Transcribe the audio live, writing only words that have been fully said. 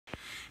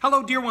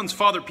Hello, dear ones.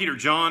 Father Peter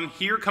John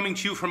here, coming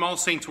to you from All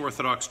Saints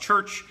Orthodox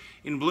Church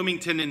in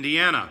Bloomington,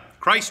 Indiana.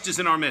 Christ is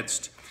in our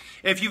midst.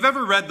 If you've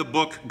ever read the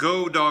book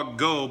Go, Dog,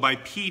 Go by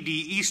P.D.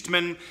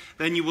 Eastman,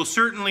 then you will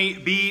certainly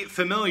be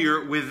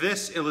familiar with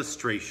this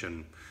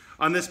illustration.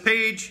 On this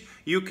page,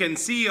 you can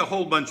see a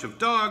whole bunch of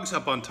dogs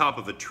up on top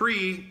of a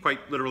tree,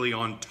 quite literally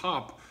on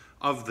top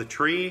of the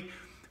tree,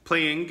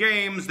 playing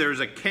games. There's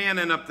a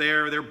cannon up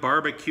there. They're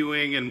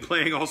barbecuing and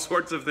playing all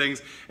sorts of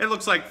things. It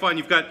looks like fun.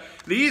 You've got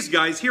these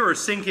guys here are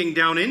sinking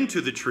down into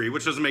the tree,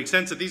 which doesn't make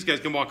sense that these guys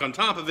can walk on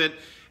top of it,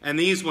 and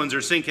these ones are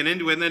sinking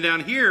into it. And then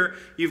down here,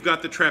 you've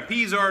got the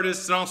trapeze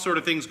artists and all sort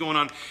of things going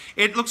on.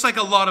 It looks like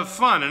a lot of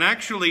fun. And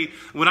actually,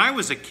 when I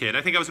was a kid,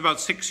 I think I was about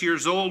 6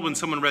 years old when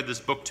someone read this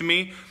book to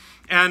me,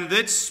 and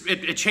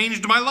it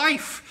changed my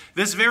life.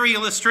 This very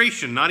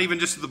illustration, not even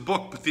just the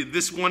book, but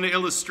this one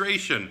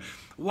illustration.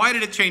 Why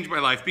did it change my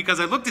life? Because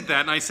I looked at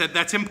that and I said,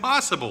 that's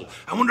impossible.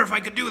 I wonder if I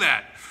could do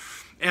that.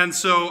 And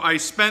so I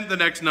spent the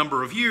next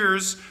number of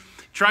years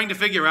trying to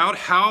figure out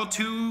how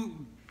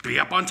to be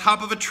up on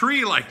top of a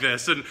tree like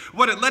this. And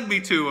what it led me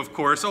to, of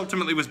course,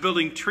 ultimately was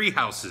building tree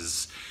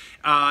houses.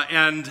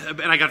 And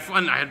I got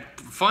fun. I had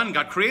fun,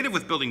 got creative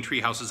with building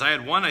tree houses. I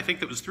had one, I think,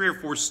 that was 3 or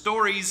 4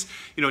 stories,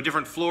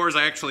 different floors.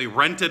 I actually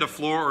rented a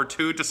floor or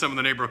two to some of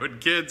the neighborhood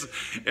kids.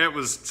 It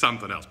was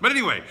something else. But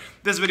anyway,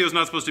 this video is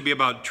not supposed to be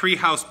about tree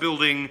house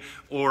building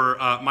or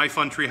my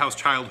fun tree house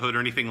childhood or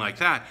anything like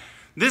that.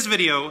 This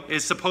video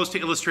is supposed to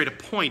illustrate a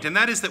point, and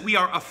that is that we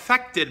are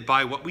affected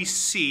by what we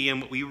see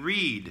and what we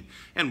read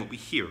and what we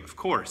hear, of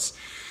course.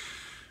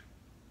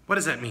 What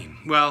does that mean?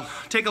 Well,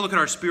 take a look at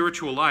our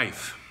spiritual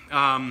life.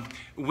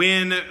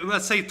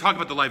 Let's say, talk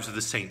about the lives of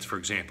the saints, for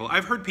example.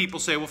 I've heard people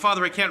say, well,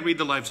 Father, I can't read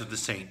the lives of the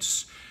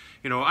saints.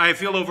 I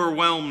feel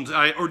overwhelmed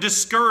or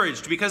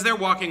discouraged because they're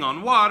walking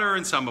on water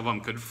and some of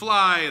them could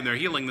fly and they're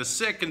healing the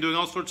sick and doing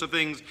all sorts of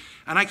things,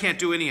 and I can't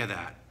do any of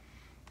that.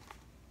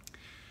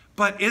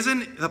 But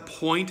isn't the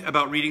point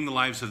about reading the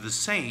lives of the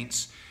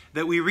saints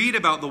that we read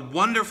about the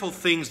wonderful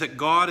things that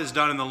God has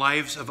done in the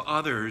lives of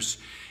others,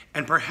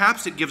 and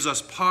perhaps it gives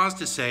us pause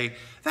to say,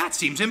 that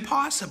seems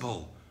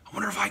impossible. I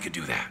wonder if I could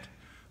do that,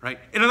 right?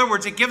 In other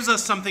words, it gives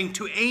us something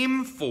to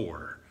aim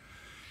for.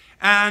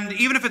 And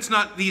even if it's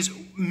not these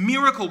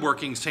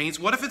miracle-working saints,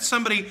 what if it's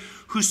somebody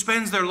who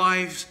spends their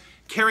lives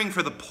caring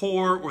for the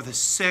poor or the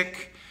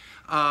sick,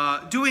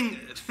 doing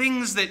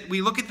things that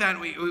we look at that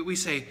and we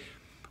say,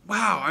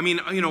 wow,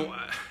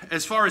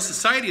 as far as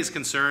society is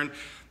concerned,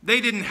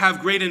 they didn't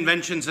have great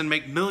inventions and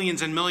make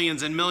millions and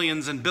millions and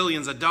millions and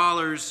billions of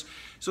dollars.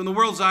 So in the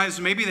world's eyes,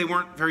 maybe they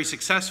weren't very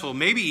successful.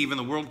 Maybe even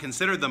the world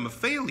considered them a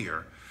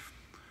failure.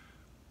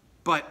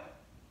 But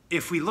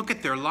if we look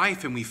at their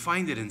life and we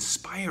find it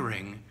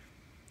inspiring,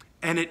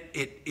 and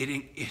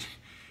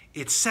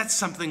it sets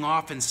something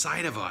off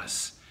inside of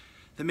us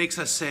that makes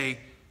us say,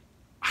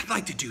 I'd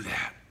like to do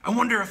that. I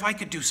wonder if I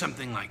could do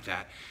something like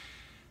that.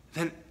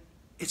 Then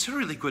it's a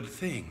really good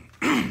thing.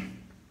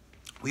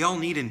 We all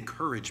need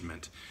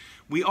encouragement.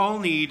 We all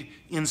need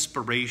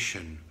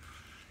inspiration.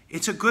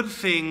 It's a good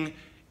thing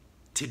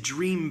to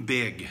dream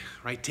big,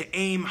 right? To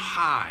aim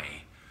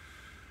high.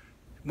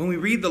 When we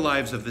read the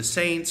lives of the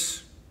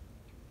saints,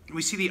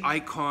 we see the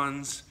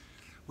icons,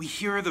 we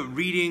hear the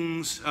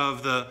readings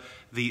of the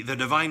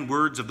divine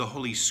words of the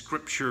Holy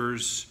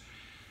Scriptures.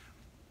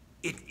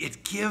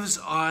 It gives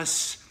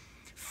us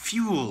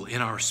fuel in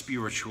our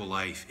spiritual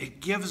life. It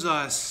gives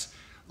us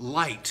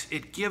light.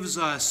 It gives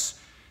us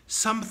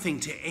something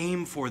to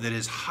aim for that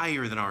is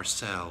higher than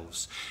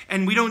ourselves.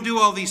 And we don't do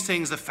all these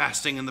things, the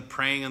fasting and the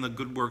praying and the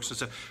good works and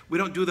stuff. We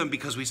don't do them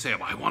because we say,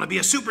 well, I want to be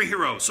a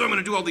superhero, so I'm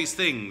going to do all these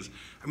things.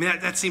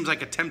 That seems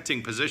like a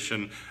tempting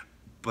position,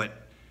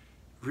 but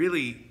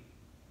really,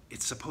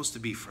 it's supposed to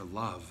be for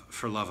love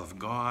of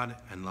God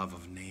and love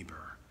of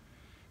neighbor,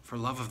 for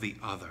love of the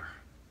other.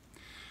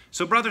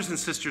 So brothers and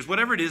sisters,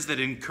 whatever it is that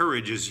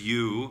encourages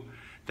you,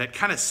 that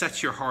kind of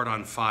sets your heart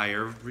on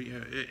fire,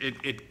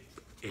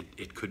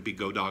 it could be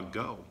Go, Dog,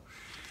 Go.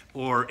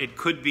 Or it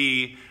could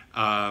be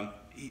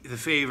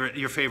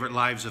your favorite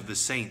lives of the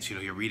saints.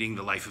 You're reading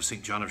the life of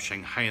St. John of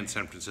Shanghai in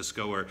San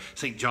Francisco, or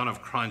St. John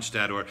of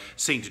Kronstadt, or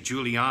St.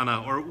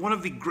 Juliana, or one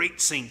of the great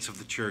saints of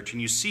the church.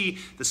 And you see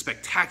the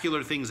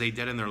spectacular things they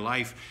did in their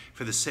life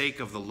for the sake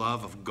of the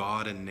love of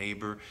God and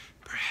neighbor.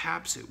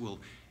 Perhaps it will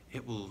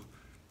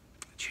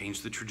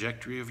change the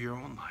trajectory of your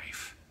own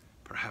life.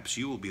 Perhaps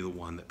you will be the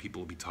one that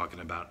people will be talking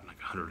about in like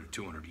 100 or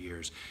 200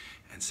 years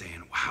and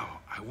saying, wow,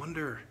 I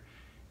wonder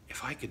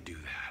if I could do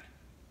that.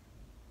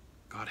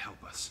 God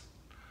help us.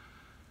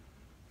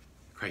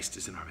 Christ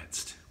is in our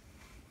midst.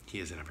 He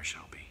is and ever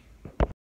shall be.